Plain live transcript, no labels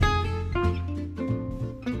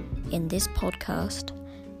in this podcast,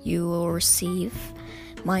 you will receive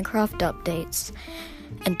Minecraft updates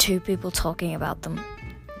and 2 people talking about them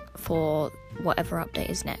for whatever update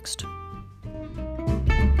is next.